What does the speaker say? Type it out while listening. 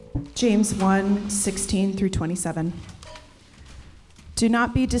James 1:16 through 27. Do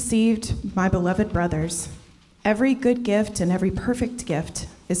not be deceived, my beloved brothers. Every good gift and every perfect gift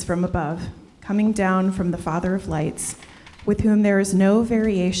is from above, coming down from the Father of lights, with whom there is no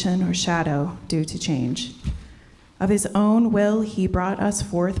variation or shadow due to change. Of his own will he brought us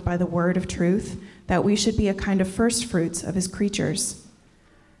forth by the word of truth, that we should be a kind of first fruits of his creatures.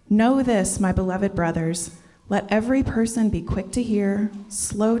 Know this, my beloved brothers, let every person be quick to hear,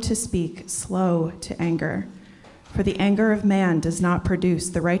 slow to speak, slow to anger. For the anger of man does not produce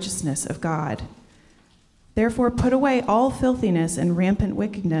the righteousness of God. Therefore put away all filthiness and rampant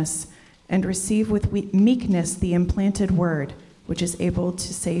wickedness, and receive with meekness the implanted word, which is able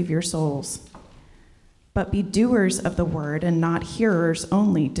to save your souls. But be doers of the word and not hearers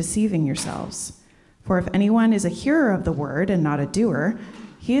only, deceiving yourselves. For if anyone is a hearer of the word and not a doer,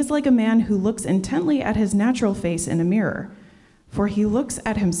 he is like a man who looks intently at his natural face in a mirror. For he looks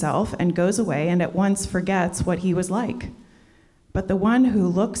at himself and goes away and at once forgets what he was like. But the one who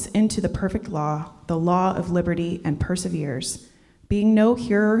looks into the perfect law, the law of liberty, and perseveres, being no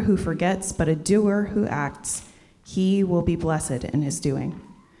hearer who forgets, but a doer who acts, he will be blessed in his doing.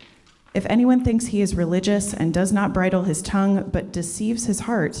 If anyone thinks he is religious and does not bridle his tongue, but deceives his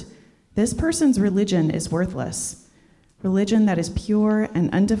heart, this person's religion is worthless. Religion that is pure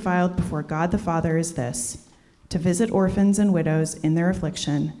and undefiled before God the Father is this: to visit orphans and widows in their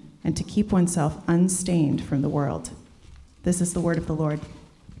affliction, and to keep oneself unstained from the world. This is the word of the Lord.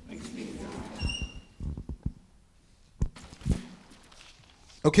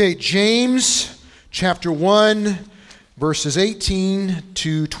 Okay, James chapter 1, verses 18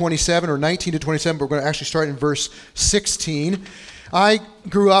 to 27, or 19 to 27, but we're going to actually start in verse 16. I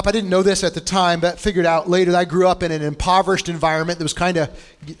grew up, I didn't know this at the time, but figured out later that I grew up in an impoverished environment that was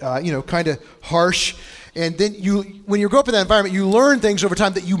kind of harsh. And then when you grow up in that environment, you learn things over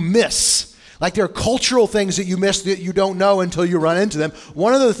time that you miss. Like there are cultural things that you miss that you don't know until you run into them.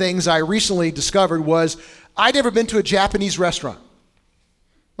 One of the things I recently discovered was I'd never been to a Japanese restaurant.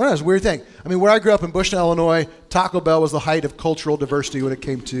 Well, that was a weird thing. I mean, where I grew up in Bushnell, Illinois, Taco Bell was the height of cultural diversity when it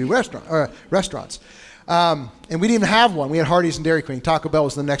came to restaurants. And we didn't even have one. We had Hardee's and Dairy Queen. Taco Bell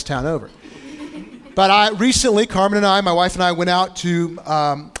was the next town over. But recently, Carmen and I, my wife and I, went out to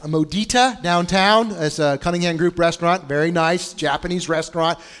Modita downtown. It's a Cunningham Group restaurant, very nice Japanese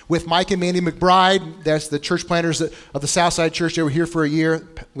restaurant, with Mike and Mandy McBride. That's the church planters of the Southside Church. They were here for a year.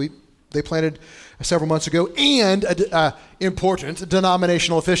 They planted several months ago, and an important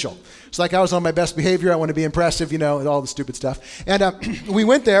denominational official. It's like I was on my best behavior. I want to be impressive, and all the stupid stuff. And we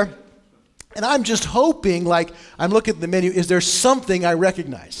went there, and I'm just hoping, I'm looking at the menu, is there something I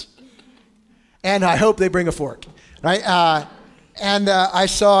recognize? And I hope they bring a fork, right? I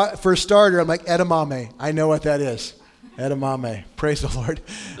saw, for a starter, I'm like, edamame. I know what that is. Edamame. Praise the Lord.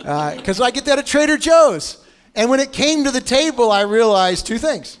 Because I get that at Trader Joe's. And when it came to the table, I realized two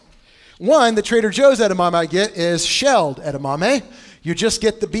things. One, the Trader Joe's edamame I get is shelled edamame. You just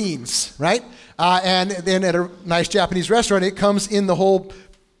get the beans, right? And then at a nice Japanese restaurant, it comes in the whole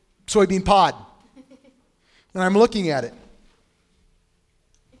soybean pod. And I'm looking at it.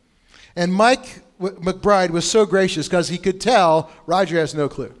 And Mike McBride was so gracious because he could tell Roger has no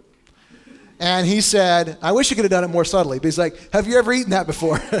clue. And he said, I wish you could have done it more subtly. But he's like, have you ever eaten that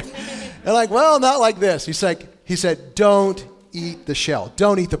before? And like, well, not like this. He said, don't eat the shell.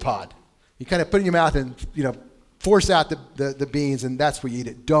 Don't eat the pod. You kind of put it in your mouth and, force out the beans, and that's where you eat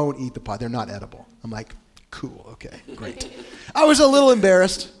it. Don't eat the pod. They're not edible. I'm like, cool, okay, great. I was a little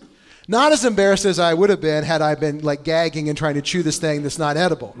embarrassed. Not as embarrassed as I would have been had I been gagging and trying to chew this thing that's not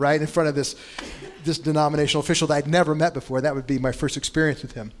edible, right, in front of this denominational official that I'd never met before. That would be my first experience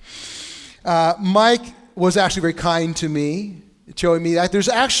with him. Mike was actually very kind to me, showing me that there's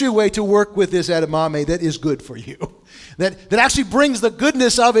actually a way to work with this edamame that is good for you, that actually brings the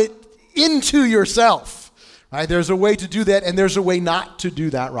goodness of it into yourself, right? There's a way to do that, and there's a way not to do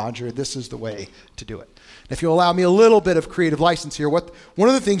that, Roger. This is the way to do it. If you'll allow me a little bit of creative license here, one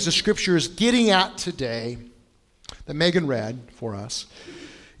of the things the scripture is getting at today that Megan read for us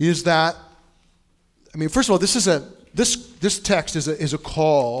is that, first of all, this text is a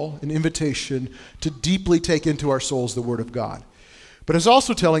call, an invitation to deeply take into our souls the Word of God. But it's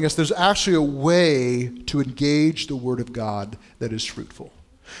also telling us there's actually a way to engage the Word of God that is fruitful.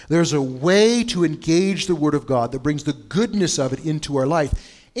 There's a way to engage the Word of God that brings the goodness of it into our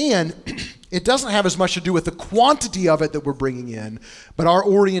life. And it doesn't have as much to do with the quantity of it that we're bringing in, but our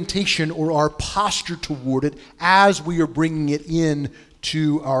orientation or our posture toward it as we are bringing it in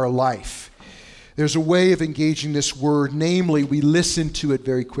to our life. There's a way of engaging this word, namely, we listen to it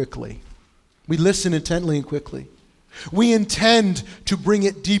very quickly. We listen intently and quickly. We intend to bring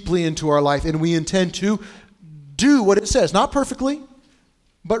it deeply into our life, and we intend to do what it says. Not perfectly,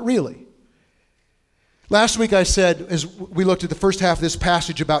 but really. Last week I said, as we looked at the first half of this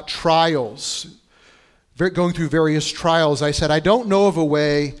passage about trials, going through various trials, I said, I don't know of a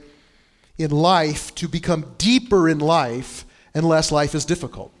way in life to become deeper in life unless life is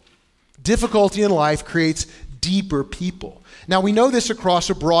difficult. Difficulty in life creates deeper people. Now, we know this across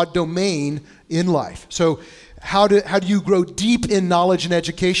a broad domain in life. So how do you grow deep in knowledge and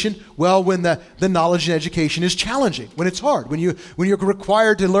education? Well, when the knowledge and education is challenging, when it's hard, when you're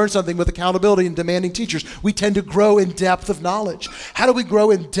required to learn something with accountability and demanding teachers, we tend to grow in depth of knowledge. How do we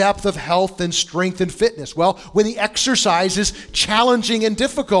grow in depth of health and strength and fitness? Well, when the exercise is challenging and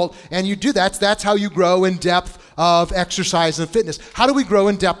difficult, and you do that, that's how you grow in depth of exercise and fitness. How do we grow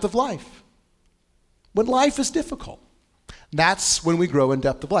in depth of life? When life is difficult. That's when we grow in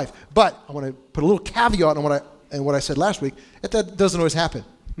depth of life. But I want to put a little caveat on what I said last week. That doesn't always happen.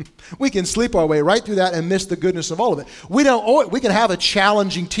 We can sleep our way right through that and miss the goodness of all of it. We can have a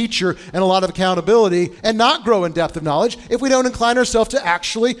challenging teacher and a lot of accountability and not grow in depth of knowledge if we don't incline ourselves to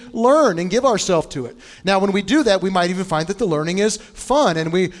actually learn and give ourselves to it. Now, when we do that, we might even find that the learning is fun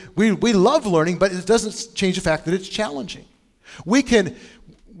and we love learning, but it doesn't change the fact that it's challenging. We can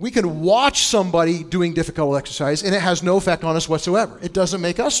watch somebody doing difficult exercise and it has no effect on us whatsoever. It doesn't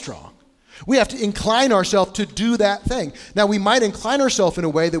make us strong. We have to incline ourselves to do that thing. Now, we might incline ourselves in a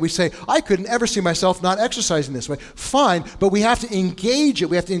way that we say, I couldn't ever see myself not exercising this way. Fine, but we have to engage it.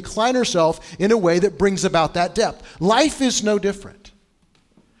 We have to incline ourselves in a way that brings about that depth. Life is no different.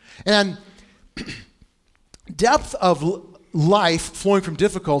 And depth of life flowing from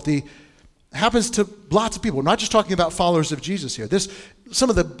difficulty happens to lots of people. We're not just talking about followers of Jesus here.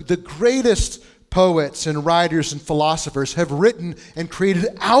 Some of the greatest poets and writers and philosophers have written and created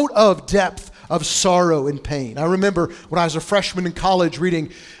out of depth of sorrow and pain. I remember when I was a freshman in college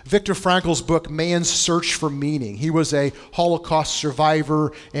reading Viktor Frankl's book, Man's Search for Meaning. He was a Holocaust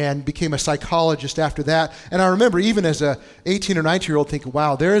survivor and became a psychologist after that. And I remember even as a 18 or 19-year-old thinking,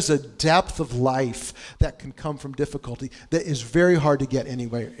 wow, there is a depth of life that can come from difficulty that is very hard to get any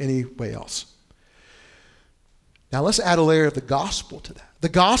way else. Now let's add a layer of the gospel to that. The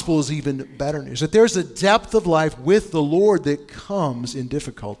gospel is even better news, that there's a depth of life with the Lord that comes in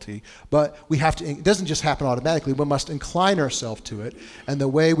difficulty, but it doesn't just happen automatically. We must incline ourselves to it, and the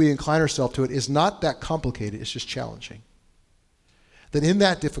way we incline ourselves to it is not that complicated, it's just challenging. That in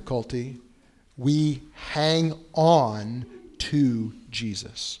that difficulty, we hang on to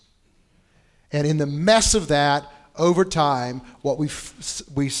Jesus. And in the mess of that, over time, what we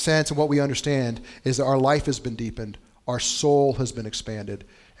sense and what we understand is that our life has been deepened, our soul has been expanded,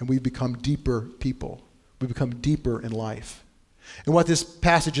 and we've become deeper people. We become deeper in life. And what this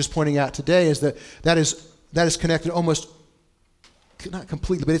passage is pointing out today is that is connected almost, not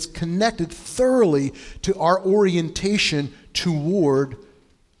completely, but it's connected thoroughly to our orientation toward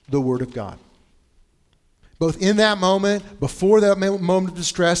the Word of God. Both in that moment, before that moment of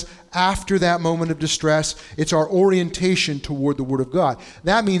distress, after that moment of distress, it's our orientation toward the Word of God.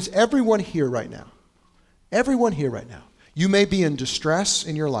 That means everyone here right now, you may be in distress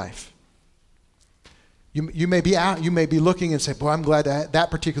in your life. You may be looking and say, boy, I'm glad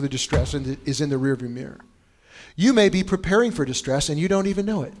that particular distress is in the rearview mirror. You may be preparing for distress and you don't even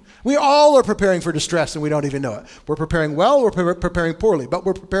know it. We all are preparing for distress and we don't even know it. We're preparing well, we're preparing poorly, but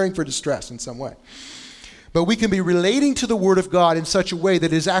we're preparing for distress in some way. But we can be relating to the Word of God in such a way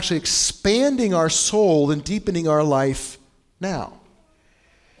that is actually expanding our soul and deepening our life now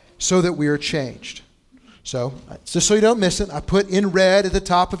so that we are changed. So, just so you don't miss it, I put in red at the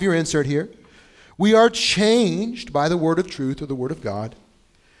top of your insert here. We are changed by the Word of truth or the Word of God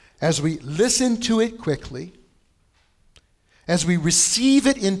as we listen to it quickly, as we receive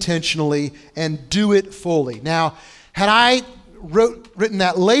it intentionally and do it fully. Now, had I written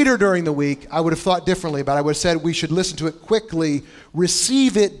that later during the week, I would have thought differently about it. I would have said we should listen to it quickly,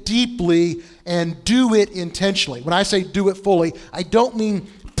 receive it deeply, and do it intentionally. When I say do it fully, I don't mean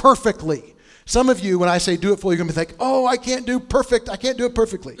perfectly. Some of you, when I say do it fully, you're going to be like, oh, I can't do it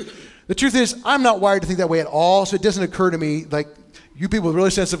perfectly. The truth is, I'm not wired to think that way at all, so it doesn't occur to me, like, you people with really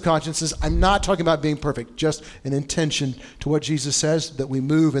sensitive consciences, I'm not talking about being perfect, just an intention to what Jesus says, that we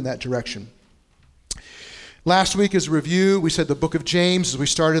move in that direction. Last week as a review, we said the book of James, as we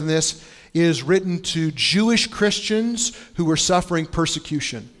started in this, is written to Jewish Christians who were suffering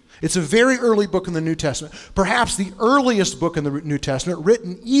persecution. It's a very early book in the New Testament, perhaps the earliest book in the New Testament,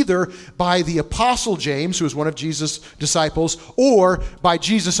 written either by the Apostle James, who was one of Jesus' disciples, or by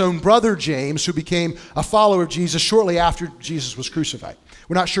Jesus' own brother James, who became a follower of Jesus shortly after Jesus was crucified.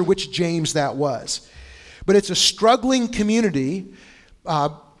 We're not sure which James that was. But it's a struggling community,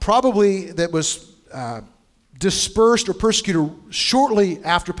 probably that was dispersed or persecuted shortly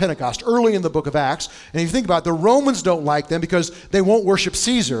after Pentecost, early in the book of Acts. And if you think about it, the Romans don't like them because they won't worship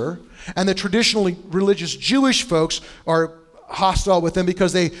Caesar, and the traditionally religious Jewish folks are hostile with them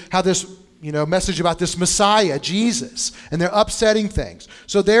because they have this message about this Messiah, Jesus, and they're upsetting things.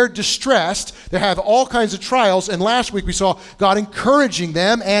 So they're distressed. They have all kinds of trials, and last week we saw God encouraging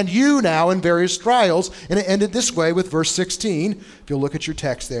them and you now in various trials, and it ended this way with verse 16, if you'll look at your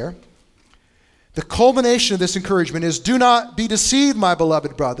text there. The culmination of this encouragement is, "Do not be deceived, my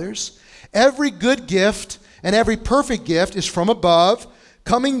beloved brothers. Every good gift and every perfect gift is from above,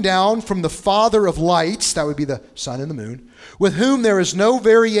 coming down from the Father of lights," that would be the sun and the moon, "with whom there is no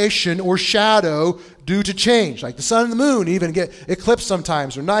variation or shadow due to change." Like the sun and the moon even get eclipsed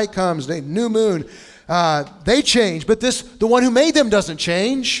sometimes, or night comes, new moon. They change, but the one who made them doesn't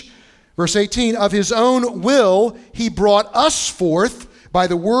change. Verse 18, "Of his own will he brought us forth by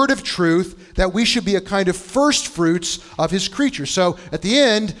the word of truth, that we should be a kind of first fruits of his creatures." So at the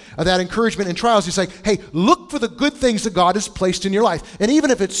end of that encouragement and trials, he's like, hey, look for the good things that God has placed in your life. And even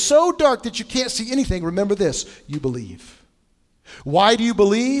if it's so dark that you can't see anything, remember this: you believe. Why do you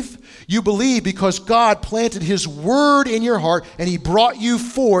believe? You believe because God planted his word in your heart, and he brought you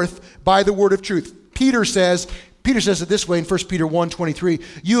forth by the word of truth. Peter says it this way in 1 Peter 1:23,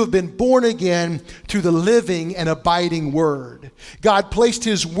 "You have been born again through the living and abiding word." God placed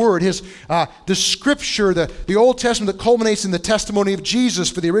his word, the scripture, the Old Testament that culminates in the testimony of Jesus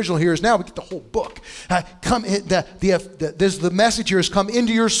for the original hearers. Now we get the whole book. The message here has come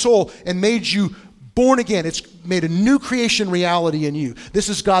into your soul and made you born again. It's made a new creation reality in you. This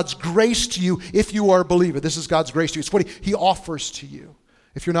is God's grace to you if you are a believer. This is God's grace to you. It's what he offers to you.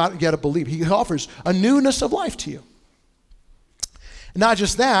 If you're not yet a believer, he offers a newness of life to you. Not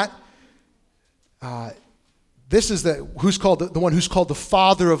just that, this is the one who's called the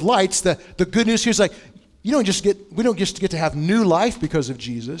Father of lights. The good news here is like, we don't just get to have new life because of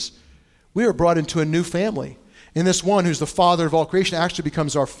Jesus. We are brought into a new family. And this one who's the Father of all creation actually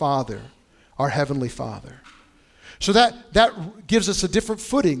becomes our Father, our Heavenly Father. So that gives us a different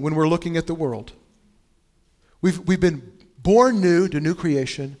footing when we're looking at the world. We've been born new to new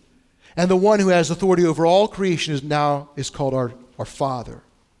creation, and the one who has authority over all creation is called our Father,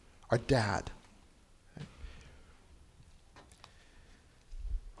 our Dad.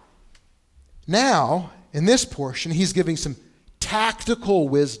 Now, in this portion, he's giving some tactical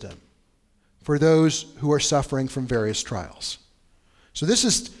wisdom for those who are suffering from various trials. So this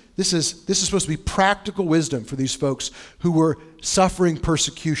is supposed to be practical wisdom for these folks who were suffering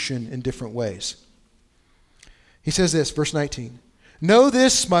persecution in different ways. He says this, verse 19, "Know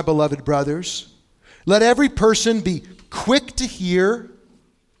this, my beloved brothers, let every person be quick to hear,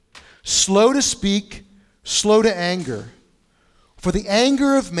 slow to speak, slow to anger. For the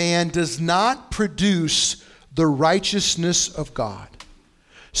anger of man does not produce the righteousness of God."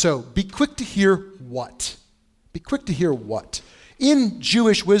 So be quick to hear what? Be quick to hear what? In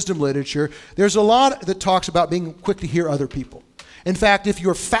Jewish wisdom literature, there's a lot that talks about being quick to hear other people. In fact, if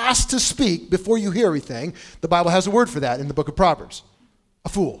you're fast to speak before you hear everything, the Bible has a word for that in the book of Proverbs. A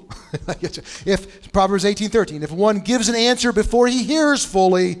fool. If Proverbs 18:13, if one gives an answer before he hears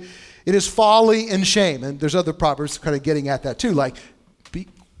fully, it is folly and shame. And there's other Proverbs kind of getting at that too, like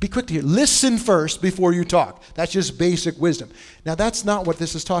be quick to hear. Listen first before you talk. That's just basic wisdom. Now, that's not what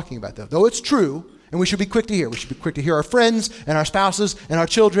this is talking about, though it's true. And we should be quick to hear. We should be quick to hear our friends and our spouses and our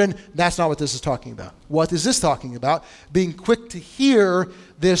children. That's not what this is talking about. What is this talking about? Being quick to hear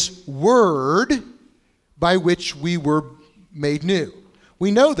this word by which we were made new.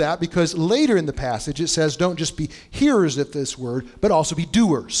 We know that because later in the passage it says don't just be hearers of this word, but also be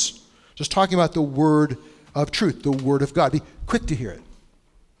doers. Just talking about the word of truth, the word of God. Be quick to hear it.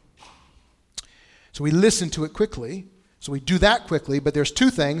 So we listen to it quickly. So we do that quickly, but there's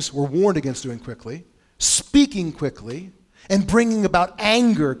two things we're warned against doing quickly: speaking quickly and bringing about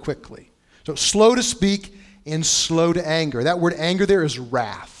anger quickly. So slow to speak and slow to anger. That word anger there is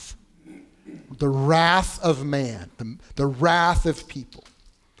wrath. The wrath of man, the wrath of people.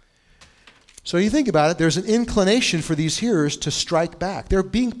 So you think about it, there's an inclination for these hearers to strike back. They're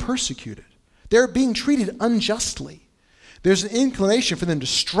being persecuted. They're being treated unjustly. There's an inclination for them to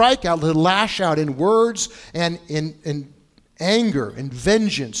strike out, to lash out in words and in anger and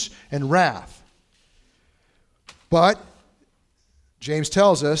vengeance and wrath. But James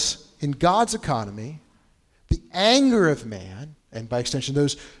tells us, in God's economy, the anger of man, and by extension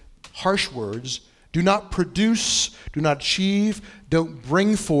those harsh words, do not produce, do not achieve, don't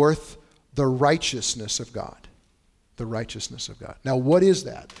bring forth the righteousness of God. The righteousness of God. Now, what is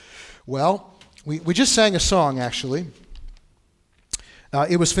that? Well, We just sang a song, actually.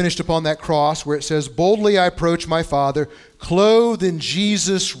 It was finished upon that cross where it says, "Boldly I approach my Father, clothed in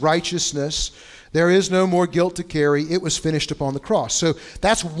Jesus' righteousness. There is no more guilt to carry. It was finished upon the cross." So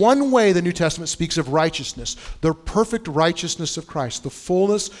that's one way the New Testament speaks of righteousness, the perfect righteousness of Christ. The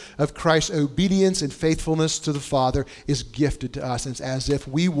fullness of Christ's obedience and faithfulness to the Father is gifted to us. And it's as if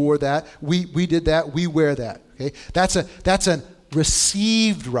we wore that, we did that, we wear that. Okay? That's a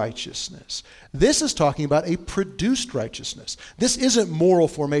received righteousness. This is talking about a produced righteousness. This isn't moral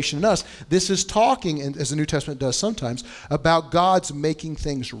formation in us. This is talking, as the New Testament does sometimes, about God's making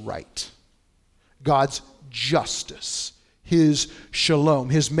things right. God's justice, his shalom,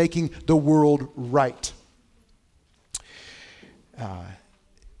 his making the world right.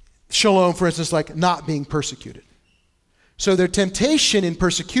 Shalom, for instance, like not being persecuted. So their temptation in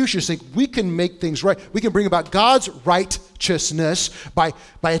persecution is to think we can make things right. We can bring about God's righteousness by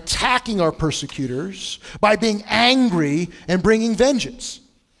attacking our persecutors, by being angry and bringing vengeance.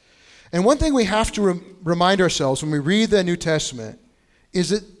 And one thing we have to remind ourselves when we read the New Testament is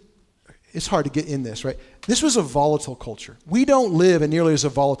that it's hard to get in this, right? This was a volatile culture. We don't live in nearly as a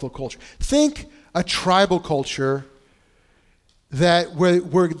volatile culture. Think a tribal culture that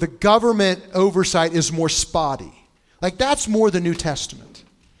where the government oversight is more spotty. Like that's more the New Testament.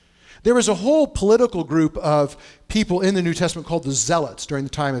 There was a whole political group of people in the New Testament called the Zealots during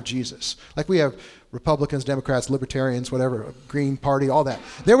the time of Jesus. Like we have Republicans, Democrats, Libertarians, whatever, Green Party, all that.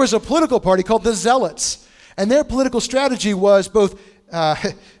 There was a political party called the Zealots. And their political strategy was both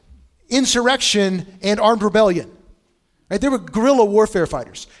insurrection and armed rebellion. Right? They were guerrilla warfare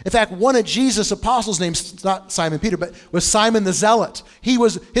fighters. In fact, one of Jesus' apostles' names, not Simon Peter, but was Simon the Zealot.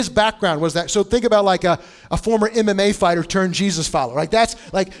 His background was that. So think about like a former MMA fighter turned Jesus follower. Like that's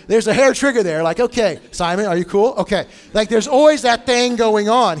like, there's a hair trigger there. Like, okay, Simon, are you cool? Okay. Like there's always that thing going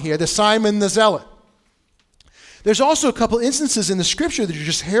on here, the Simon the Zealot. There's also a couple instances in the scripture that are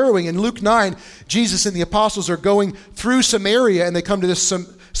just harrowing. In Luke 9, Jesus and the apostles are going through Samaria and they come to this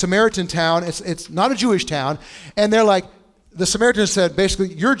Samaritan town. It's not a Jewish town. And they're like, the Samaritans said,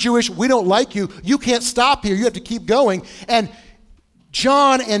 basically, you're Jewish, we don't like you, you can't stop here, you have to keep going. And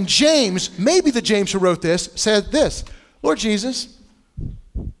John and James, maybe the James who wrote this, said this, Lord Jesus,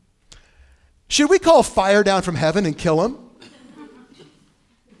 should we call fire down from heaven and kill him?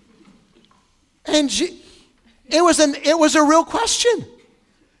 And it was a real question.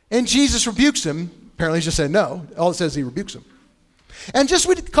 And Jesus rebukes him. Apparently he just said no. All it says is he rebukes him. And just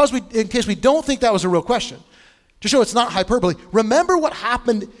because in case we don't think that was a real question, to show it's not hyperbole, remember what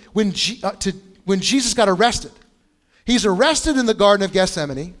happened when Jesus got arrested. He's arrested in the Garden of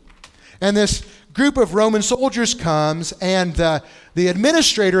Gethsemane, and this group of Roman soldiers comes, and the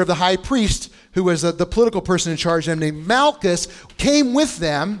administrator of the high priest, who was the political person in charge of them, named Malchus, came with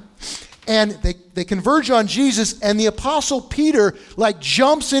them, and they converge on Jesus, and the apostle Peter like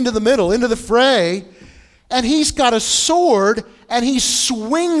jumps into the middle, into the fray, and he's got a sword, and he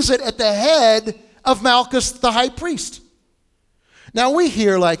swings it at the head of Malchus the high priest. Now we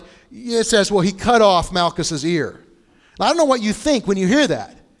hear like, it says, well, he cut off Malchus's ear. Now, I don't know what you think when you hear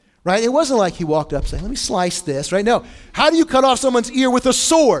that, right? It wasn't like he walked up saying, let me slice this, right? No. How do you cut off someone's ear with a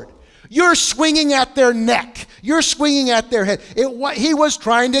sword? You're swinging at their neck. You're swinging at their head. He was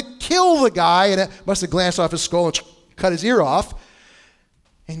trying to kill the guy, and it must have glanced off his skull and cut his ear off.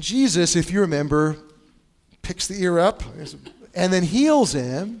 And Jesus, if you remember, picks the ear up and then heals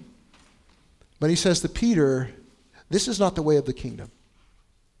him. But he says to Peter, this is not the way of the kingdom.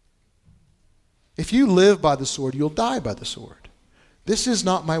 If you live by the sword, you'll die by the sword. This is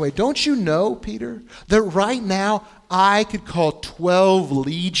not my way. Don't you know, Peter, that right now I could call 12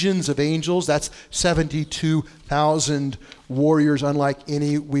 legions of angels, that's 72,000 warriors unlike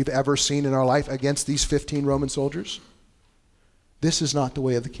any we've ever seen in our life, against these 15 Roman soldiers? This is not the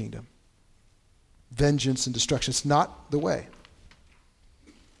way of the kingdom. Vengeance and destruction, it's not the way.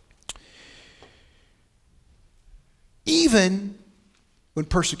 Even when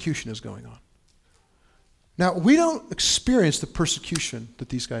persecution is going on. Now, we don't experience the persecution that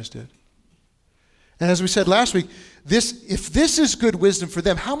these guys did. And as we said last week, if this is good wisdom for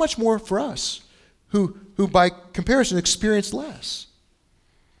them, how much more for us, who by comparison experienced less?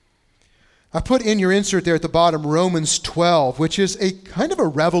 I put in your insert there at the bottom Romans 12, which is a kind of a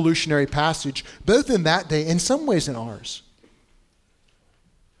revolutionary passage, both in that day and in some ways in ours.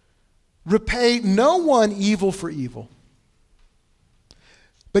 Repay no one evil for evil,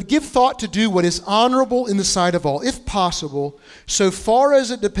 but give thought to do what is honorable in the sight of all. If possible, so far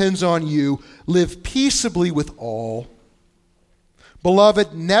as it depends on you, live peaceably with all.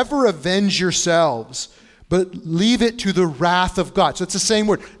 Beloved, never avenge yourselves, but leave it to the wrath of God. So it's the same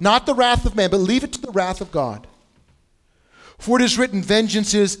word. Not the wrath of man, but leave it to the wrath of God. For it is written,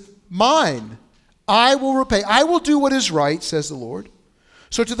 vengeance is mine. I will repay. I will do what is right, says the Lord.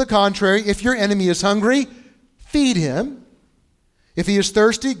 So to the contrary, if your enemy is hungry, feed him. If he is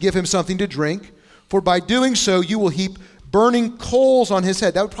thirsty, give him something to drink. For by doing so, you will heap burning coals on his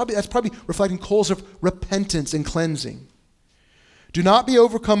head. That's probably reflecting coals of repentance and cleansing. Do not be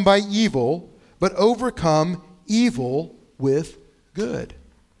overcome by evil, but overcome evil with good.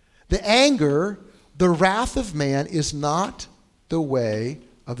 The anger, the wrath of man is not the way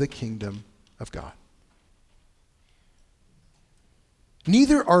of the kingdom of God.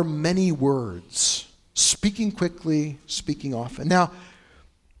 Neither are many words, speaking quickly, speaking often. Now,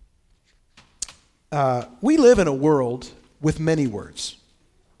 we live in a world with many words.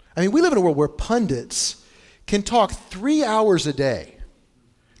 I mean, we live in a world where pundits can talk 3 hours a day.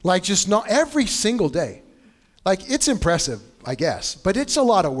 Like just not every single day. Like it's impressive, I guess, but it's a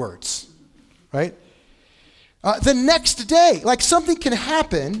lot of words, right? The next day, like something can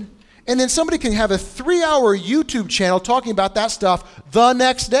happen and then somebody can have a 3-hour YouTube channel talking about that stuff the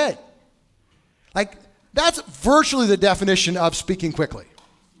next day. Like that's virtually the definition of speaking quickly.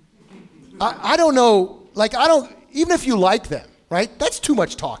 I don't know, like even if you like them, right? That's too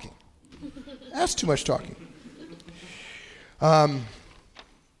much talking. That's too much talking.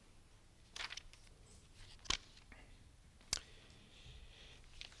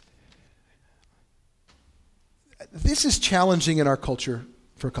 This is challenging in our culture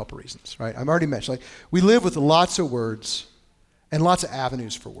for a couple reasons, right? I've already mentioned, like we live with lots of words and lots of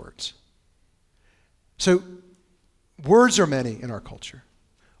avenues for words. So words are many in our culture.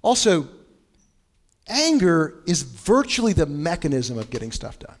 Also, anger is virtually the mechanism of getting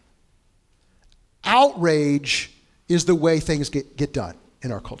stuff done. Outrage is the way things get done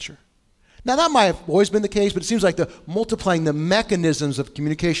in our culture. Now, that might have always been the case, but it seems like multiplying the mechanisms of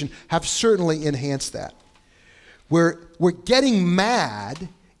communication have certainly enhanced that. Where getting mad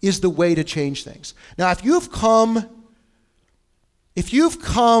is the way to change things. Now, if you've come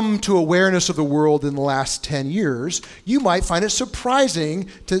to awareness of the world in the last 10 years, you might find it surprising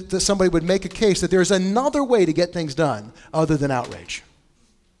that somebody would make a case that there's another way to get things done other than outrage.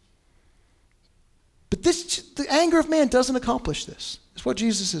 But the anger of man doesn't accomplish this. That's what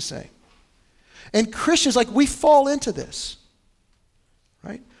Jesus is saying. And Christians, like we fall into this,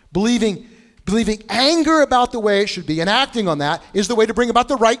 right? Believing anger about the way it should be and acting on that is the way to bring about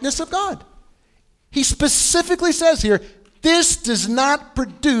the rightness of God. He specifically says here, this does not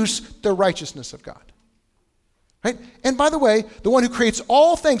produce the righteousness of God. Right? And by the way, the one who creates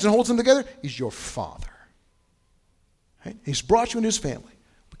all things and holds them together is your Father. Right? He's brought you into his family.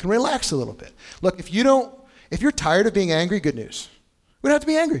 We can relax a little bit. Look, if you're tired of being angry, good news. We don't have to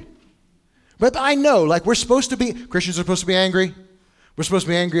be angry. But I know, like Christians are supposed to be angry. We're supposed to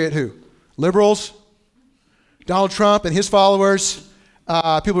be angry at who? Liberals, Donald Trump and his followers,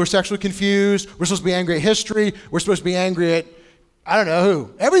 people who are sexually confused. We're supposed to be angry at history. We're supposed to be angry at, I don't know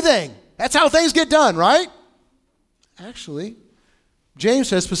who. Everything. That's how things get done, right? Actually, James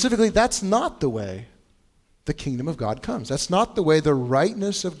says specifically that's not the way the kingdom of God comes. That's not the way the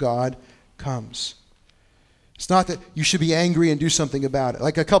rightness of God comes. It's not that you should be angry and do something about it.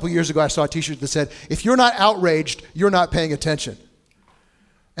 Like a couple years ago, I saw a t-shirt that said, if you're not outraged, you're not paying attention.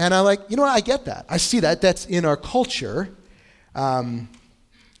 And I'm like, you know what, I get that. I see that. That's in our culture. But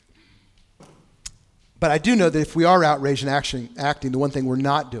I do know that if we are outraged and acting, the one thing we're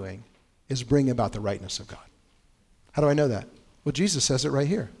not doing is bringing about the rightness of God. How do I know that? Well, Jesus says it right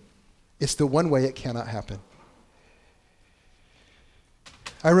here. It's the one way it cannot happen.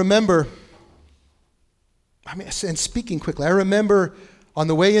 And speaking quickly, I remember on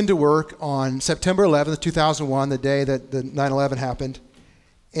the way into work on September 11th, 2001, the day that the 9/11 happened,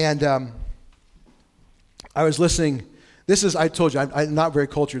 and I was listening. I told you, I'm not very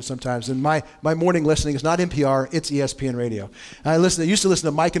cultured sometimes, and my morning listening is not NPR, it's ESPN radio. And I used to listen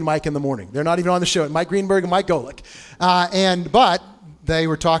to Mike and Mike in the morning. They're not even on the show, Mike Greenberg and Mike Golick. But they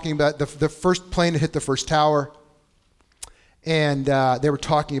were talking about the first plane to hit the first tower, and they were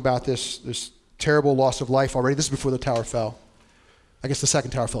talking about this terrible loss of life already. This is before the tower fell. I guess the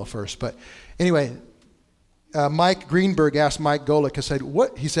second tower fell first. But anyway, Mike Greenberg asked Mike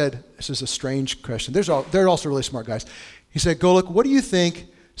Golick, he said, this is a strange question. They're also really smart guys. He said, Golick, what do you think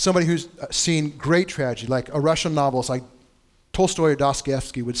somebody who's seen great tragedy, like a Russian novelist like Tolstoy or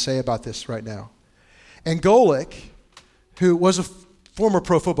Dostoevsky would say about this right now? And Golick, who was a former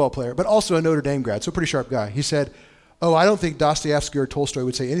pro football player, but also a Notre Dame grad, so a pretty sharp guy, he said, I don't think Dostoevsky or Tolstoy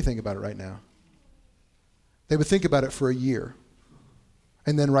would say anything about it right now. They would think about it for a year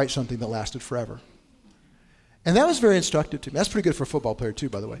and then write something that lasted forever. And that was very instructive to me. That's pretty good for a football player too,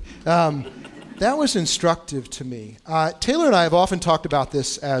 by the way. That was instructive to me. Taylor and I have often talked about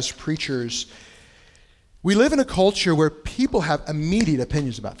this as preachers. We live in a culture where people have immediate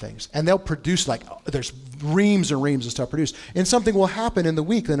opinions about things, and they'll produce there's reams and reams of stuff produced. And something will happen in the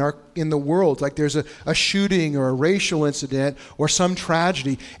week in the world, like there's a shooting or a racial incident or some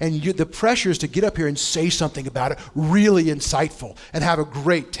tragedy, and the pressure is to get up here and say something about it really insightful and have a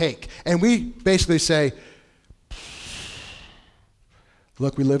great take. And we basically say,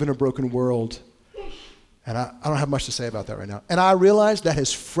 look, we live in a broken world, and I don't have much to say about that right now. And I realize that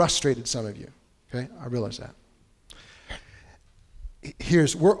has frustrated some of you. Okay, I realize that.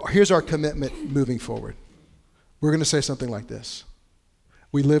 Here's our commitment moving forward. We're going to say something like this.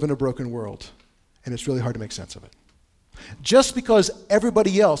 We live in a broken world, and it's really hard to make sense of it. Just because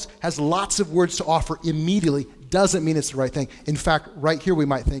everybody else has lots of words to offer immediately doesn't mean it's the right thing. In fact, right here we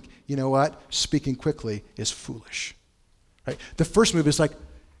might think, you know what? Speaking quickly is foolish. Right? The first move is like,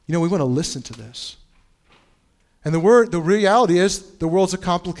 we want to listen to this. And the reality is the world's a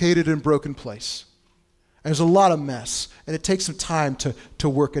complicated and broken place. And there's a lot of mess, and it takes some time to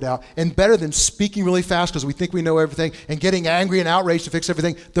work it out. And better than speaking really fast because we think we know everything and getting angry and outraged to fix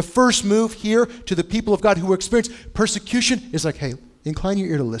everything, the first move here to the people of God who experience persecution is like, hey, incline your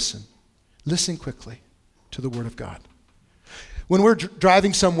ear to listen. Listen quickly to the Word of God. When we're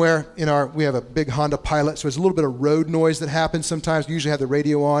driving somewhere we have a big Honda Pilot, so there's a little bit of road noise that happens sometimes. We usually have the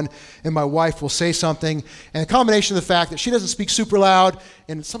radio on, and my wife will say something, and a combination of the fact that she doesn't speak super loud,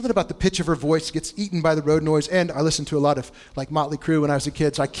 and something about the pitch of her voice gets eaten by the road noise, and I listened to a lot of Motley Crue when I was a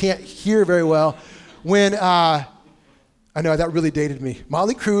kid, so I can't hear very well. When, I know that really dated me.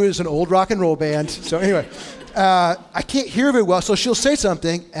 Motley Crue is an old rock and roll band, so anyway, I can't hear very well, so she'll say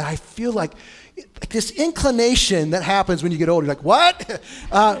something, and I feel like this inclination that happens when you get older. You're like, what?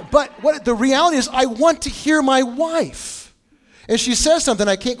 But the reality is I want to hear my wife. And she says something,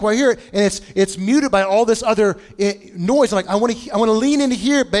 I can't quite hear it, and it's muted by all this other noise. I'm like, I want to lean in to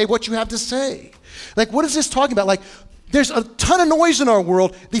hear, babe, what you have to say. Like, what is this talking about? Like, there's a ton of noise in our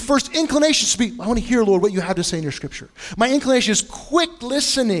world. The first inclination should be, I want to hear, Lord, what you have to say in your scripture. My inclination is quick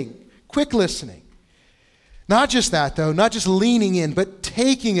listening. Not just that, though, not just leaning in, but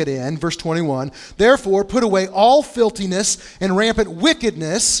taking it in. Verse 21, therefore put away all filthiness and rampant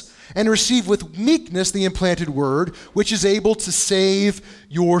wickedness and receive with meekness the implanted word, which is able to save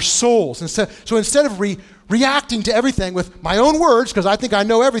your souls. So instead of reacting to everything with my own words, because I think I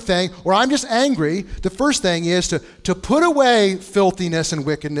know everything, or I'm just angry, the first thing is to put away filthiness and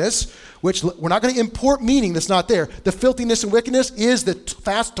wickedness, which we're not going to import meaning that's not there. The filthiness and wickedness is the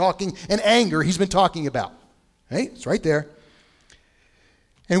fast talking and anger he's been talking about. Right? It's right there.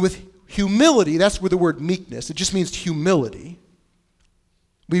 And with humility, that's where the word meekness, it just means humility.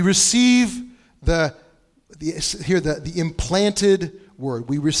 We receive the implanted word.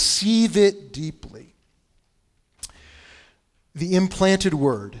 We receive it deeply. The implanted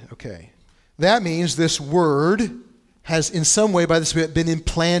word, okay. That means this word has in some way by the Spirit been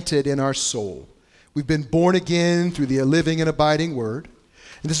implanted in our soul. We've been born again through the living and abiding word.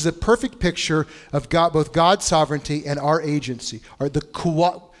 And this is a perfect picture of God, both God's sovereignty and our agency. Or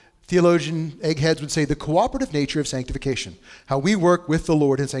theologian eggheads would say the cooperative nature of sanctification. How we work with the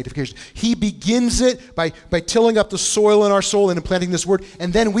Lord in sanctification. He begins it by tilling up the soil in our soul and implanting this word.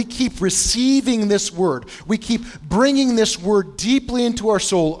 And then we keep receiving this word. We keep bringing this word deeply into our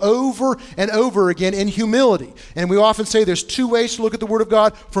soul over and over again in humility. And we often say there's two ways to look at the word of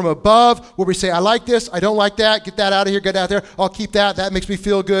God. From above, where we say, I like this, I don't like that, get that out of here, get out there, I'll keep that, that makes me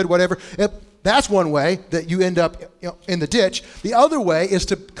feel good, whatever. That's one way that you end up in the ditch. The other way is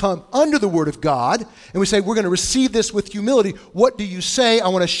to come under the Word of God, and we say, we're going to receive this with humility. What do you say? I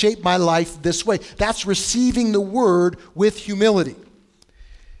want to shape my life this way. That's receiving the Word with humility.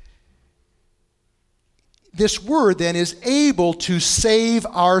 This Word, then, is able to save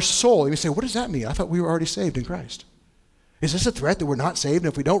our soul. You say, what does that mean? I thought we were already saved in Christ. Is this a threat that we're not saved,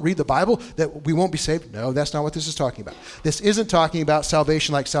 and if we don't read the Bible, that we won't be saved? No, that's not what this is talking about. This isn't talking about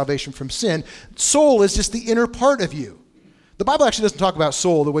salvation like salvation from sin. Soul is just the inner part of you. The Bible actually doesn't talk about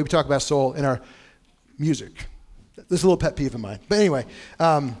soul the way we talk about soul in our music. This is a little pet peeve of mine. But anyway,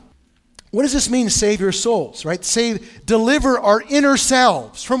 what does this mean, save your souls, right? Deliver our inner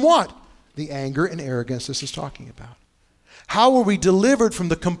selves. From what? The anger and arrogance this is talking about. How are we delivered from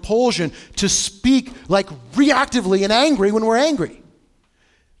the compulsion to speak like reactively and angry when we're angry?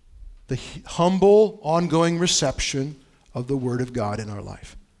 The humble, ongoing reception of the Word of God in our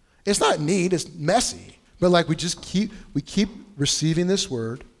life. It's not neat, it's messy, but like we keep receiving this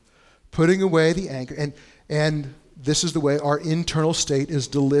Word, putting away the anger, and this is the way our internal state is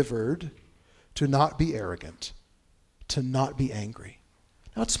delivered to not be arrogant, to not be angry.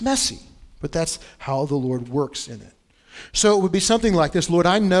 Now, it's messy, but that's how the Lord works in it. So it would be something like this. Lord,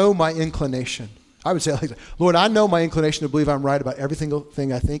 I know my inclination. I would say like that. Lord, I know my inclination to believe I'm right about every single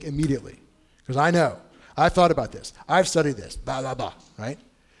thing I think immediately. Because I know. I've thought about this. I've studied this. Blah, blah, blah. Right?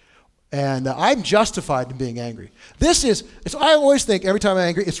 And I'm justified in being angry. I always think every time I'm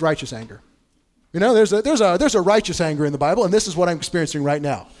angry, it's righteous anger. You know, there's a righteous anger in the Bible, and this is what I'm experiencing right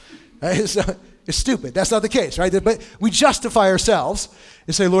now. It's stupid. That's not the case, right? But we justify ourselves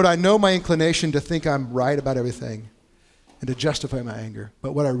and say, Lord, I know my inclination to think I'm right about everything and to justify my anger.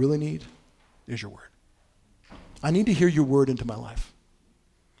 But what I really need is your word. I need to hear your word into my life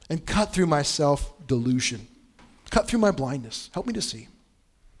and cut through my self-delusion, cut through my blindness. Help me to see.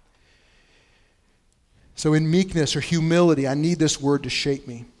 So in meekness or humility, I need this word to shape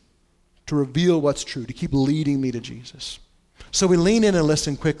me, to reveal what's true, to keep leading me to Jesus. So we lean in and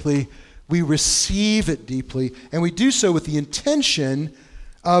listen quickly. We receive it deeply, and we do so with the intention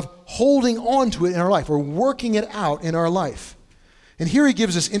of holding on to it in our life or working it out in our life. And here he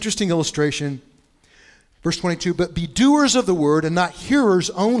gives this interesting illustration. Verse 22, but be doers of the word and not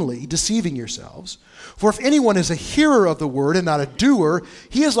hearers only, deceiving yourselves. For if anyone is a hearer of the word and not a doer,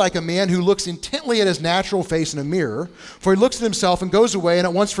 he is like a man who looks intently at his natural face in a mirror. For he looks at himself and goes away and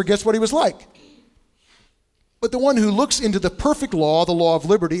at once forgets what he was like. But the one who looks into the perfect law, the law of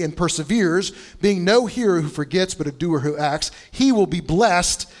liberty, and perseveres, being no hearer who forgets, but a doer who acts, he will be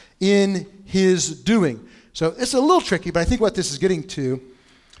blessed in his doing. So it's a little tricky, but I think what this is getting to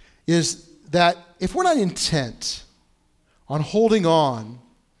is that if we're not intent on holding on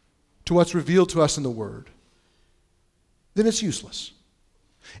to what's revealed to us in the Word, then it's useless.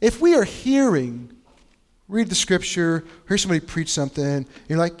 If we are read the Scripture, hear somebody preach something, and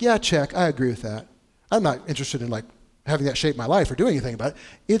you're like, yeah, check, I agree with that. I'm not interested in having that shape my life or doing anything about it.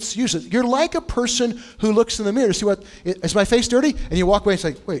 It's useless. You're like a person who looks in the mirror to see is my face dirty? And you walk away and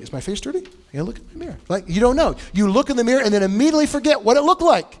say, wait, is my face dirty? You look in the mirror. You don't know. You look in the mirror and then immediately forget what it looked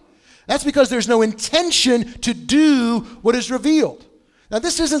like. That's because there's no intention to do what is revealed. Now,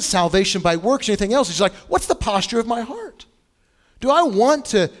 this isn't salvation by works or anything else. It's like, what's the posture of my heart? Do I want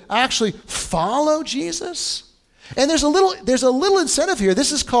to actually follow Jesus? And there's a little incentive here.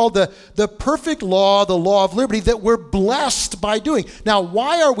 This is called the perfect law, the law of liberty, that we're blessed by doing. Now,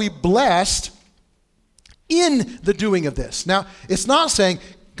 why are we blessed in the doing of this? Now, it's not saying,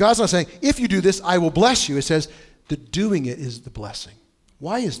 God's not saying, if you do this, I will bless you. It says, the doing it is the blessing.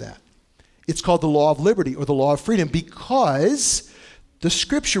 Why is that? It's called the law of liberty or the law of freedom because the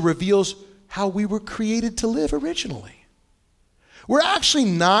Scripture reveals how we were created to live originally. We're actually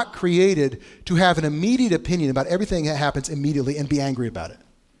not created to have an immediate opinion about everything that happens immediately and be angry about it.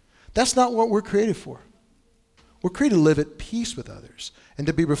 That's not what we're created for. We're created to live at peace with others and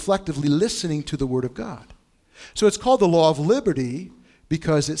to be reflectively listening to the Word of God. So it's called the law of liberty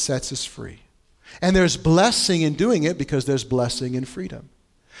because it sets us free. And there's blessing in doing it because there's blessing in freedom.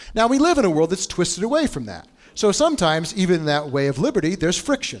 Now, we live in a world that's twisted away from that. So sometimes, even in that way of liberty, there's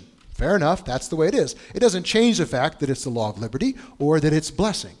friction. Fair enough, that's the way it is. It doesn't change the fact that it's the law of liberty or that it's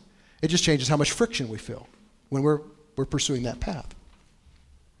blessing. It just changes how much friction we feel when we're pursuing that path.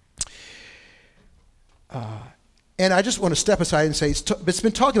 And I just want to step aside and say, it's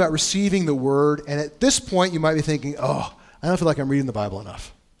been talking about receiving the word, and at this point you might be thinking, I don't feel like I'm reading the Bible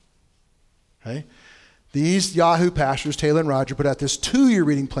enough. Okay? These Yahoo pastors, Taylor and Roger, put out this 2-year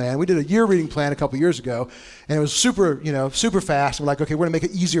reading plan. We did a year reading plan a couple years ago, and it was super fast. We're like, okay, we're going to make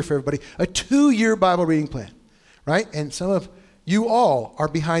it easier for everybody. A 2-year Bible reading plan, right? And some of you all are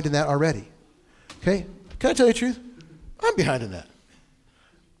behind in that already. Okay? Can I tell you the truth? I'm behind in that.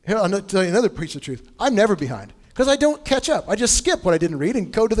 Here, I'll tell you another piece of truth. I'm never behind because I don't catch up. I just skip what I didn't read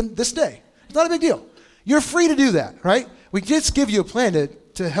and go to this day. It's not a big deal. You're free to do that, right? We just give you a plan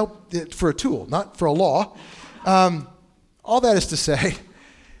to help for a tool, not for a law. All that is to say,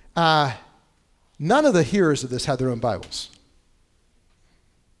 none of the hearers of this had their own Bibles.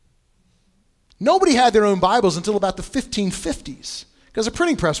 Nobody had their own Bibles until about the 1550s, because the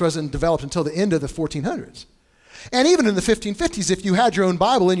printing press wasn't developed until the end of the 1400s. And even in the 1550s, if you had your own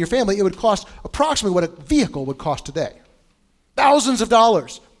Bible in your family, it would cost approximately what a vehicle would cost today. Thousands of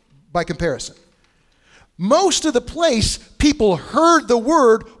dollars by comparison. Most of the place people heard the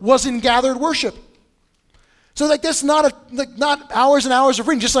word was in gathered worship. So that's not hours and hours of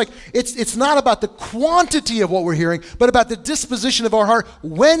reading. Just like it's not about the quantity of what we're hearing, but about the disposition of our heart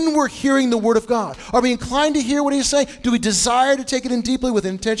when we're hearing the word of God. Are we inclined to hear what he's saying? Do we desire to take it in deeply with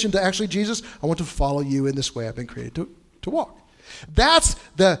intention to actually, Jesus, I want to follow you in this way I've been created to walk. That's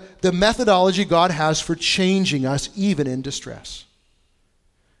the methodology God has for changing us even in distress.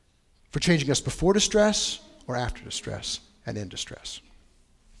 for changing us before distress or after distress and in distress.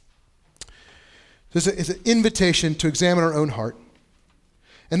 It's an invitation to examine our own heart.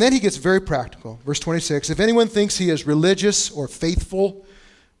 And then he gets very practical. Verse 26, if anyone thinks he is religious or faithful,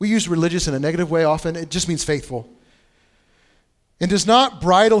 we use religious in a negative way often. It just means faithful. And does not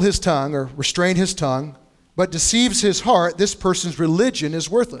bridle his tongue or restrain his tongue, but deceives his heart, this person's religion is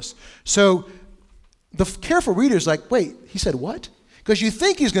worthless. So the careful reader is like, wait, he said what? Because you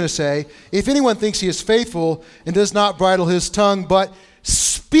think he's going to say, if anyone thinks he is faithful and does not bridle his tongue, but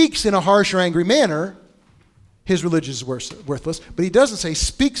speaks in a harsh or angry manner, his religion is worthless. But he doesn't say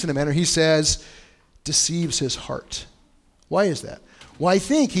speaks in a manner. He says deceives his heart. Why is that? Well, I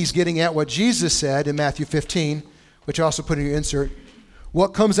think he's getting at what Jesus said in Matthew 15, which I also put in your insert. What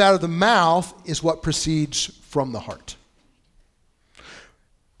comes out of the mouth is what proceeds from the heart.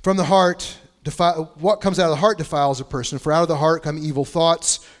 From the heart, what comes out of the heart defiles a person. For out of the heart come evil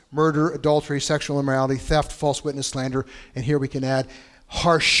thoughts, murder, adultery, sexual immorality, theft, false witness, slander, and here we can add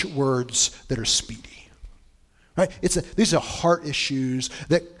harsh words that are speedy. Right? These are heart issues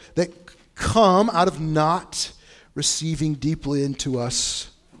that come out of not receiving deeply into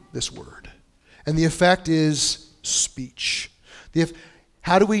us this word. And the effect is speech.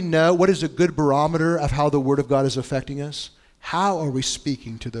 How do we know? What is a good barometer of how the word of God is affecting us? How are we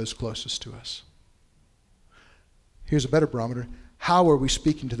speaking to those closest to us? Here's a better barometer. How are we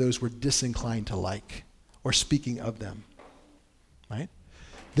speaking to those we're disinclined to like or speaking of them? Right?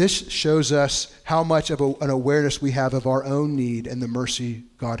 This shows us how much of an awareness we have of our own need and the mercy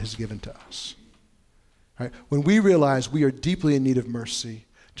God has given to us. Right? When we realize we are deeply in need of mercy,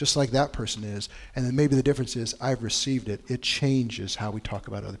 just like that person is, and then maybe the difference is I've received it, it changes how we talk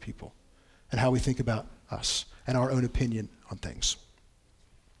about other people and how we think about us and our own opinion on things.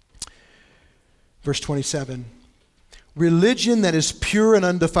 Verse 27, religion that is pure and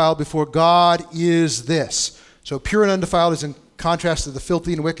undefiled before God is this. So pure and undefiled is in contrast to the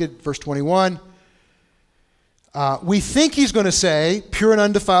filthy and wicked, verse 21. We think he's going to say pure and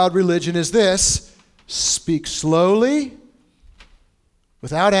undefiled religion is this: speak slowly,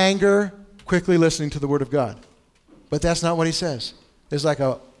 without anger, quickly listening to the word of God. But that's not what he says. There's like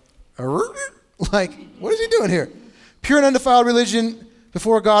like, what is he doing here? Pure and undefiled religion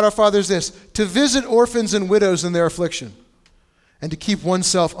before God our Father is this: to visit orphans and widows in their affliction, and to keep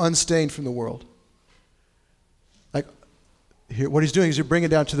oneself unstained from the world. Like, here, what he's doing is he's bringing it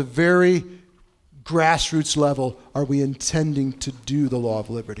down to the very grassroots level. Are we intending to do the law of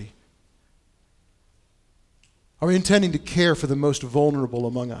liberty? Are we intending to care for the most vulnerable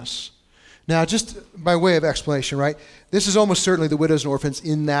among us? Now, just by way of explanation, right? This is almost certainly the widows and orphans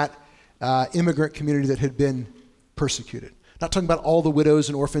in that immigrant community that had been persecuted. Not talking about all the widows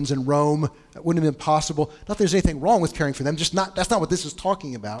and orphans in Rome. That wouldn't have been possible. Not that there's anything wrong with caring for them. That's not what this is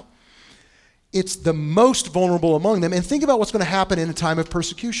talking about. It's the most vulnerable among them. And think about what's going to happen in a time of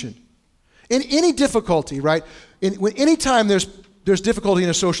persecution. In any difficulty, right? Any time there's difficulty in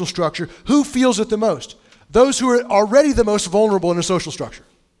a social structure, who feels it the most? Those who are already the most vulnerable in a social structure.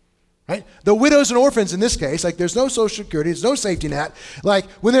 Right? The widows and orphans in this case, like there's no social security, there's no safety net. Like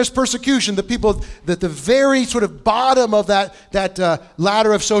when there's persecution, the people at the very sort of bottom of that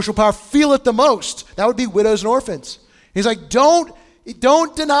ladder of social power feel it the most. That would be widows and orphans. He's like, don't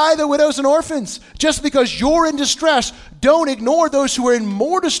deny the widows and orphans. Just because you're in distress, don't ignore those who are in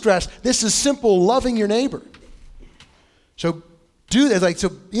more distress. This is simple loving your neighbor. So do that. Like,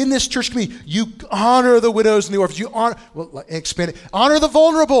 so in this church community, you honor the widows and the orphans. You honor the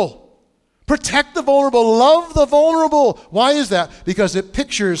vulnerable. Protect the vulnerable. Love the vulnerable. Why is that? Because it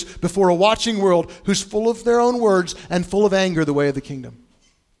pictures before a watching world who's full of their own words and full of anger the way of the kingdom.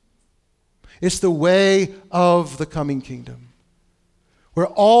 It's the way of the coming kingdom, where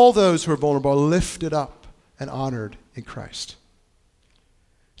all those who are vulnerable are lifted up and honored in Christ.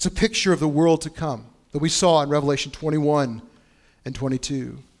 It's a picture of the world to come that we saw in Revelation 21 and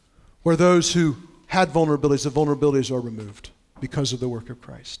 22, where those who had vulnerabilities, the vulnerabilities are removed because of the work of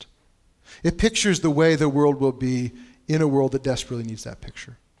Christ. It pictures the way the world will be in a world that desperately needs that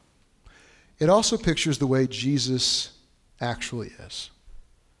picture. It also pictures the way Jesus actually is.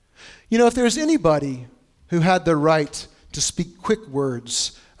 You know, if there's anybody who had the right to speak quick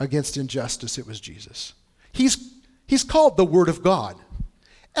words against injustice, it was Jesus. He's called the Word of God.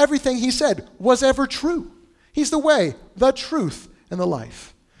 Everything he said was ever true. He's the way, the truth, and the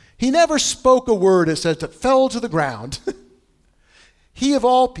life. He never spoke a word, it says, that fell to the ground. He, of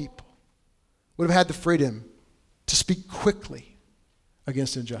all people, would have had the freedom to speak quickly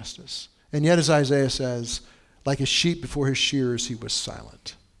against injustice. And yet, as Isaiah says, like a sheep before his shearers, he was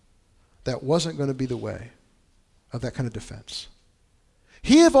silent. That wasn't going to be the way of that kind of defense.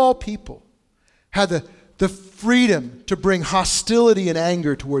 He, of all people, had the freedom to bring hostility and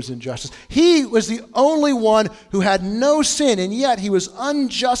anger towards injustice. He was the only one who had no sin, and yet he was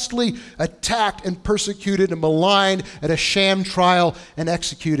unjustly attacked and persecuted and maligned at a sham trial and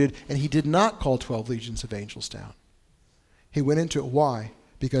executed, and he did not call 12 legions of angels down. He went into it. Why?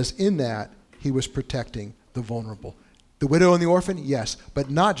 Because in that, he was protecting the vulnerable. The widow and the orphan, yes, but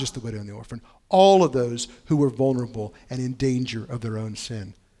not just the widow and the orphan. All of those who were vulnerable and in danger of their own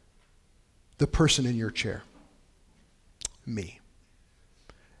sin. The person in your chair. Me.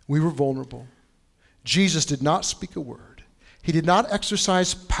 We were vulnerable. Jesus did not speak a word. He did not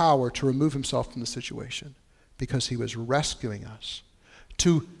exercise power to remove himself from the situation because he was rescuing us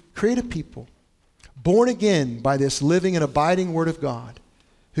to create a people born again by this living and abiding word of God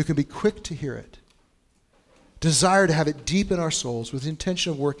who can be quick to hear it, desire to have it deep in our souls with the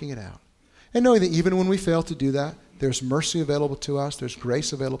intention of working it out, and knowing that even when we fail to do that, there's mercy available to us, there's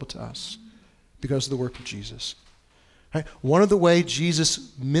grace available to us because of the work of Jesus. Right? One of the ways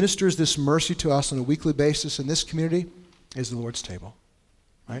Jesus ministers this mercy to us on a weekly basis in this community is the Lord's table.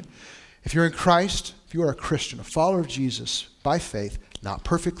 Right? If you're in Christ, if you are a Christian, a follower of Jesus by faith, not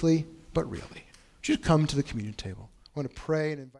perfectly, but really, you should come to the communion table. I want to pray and invite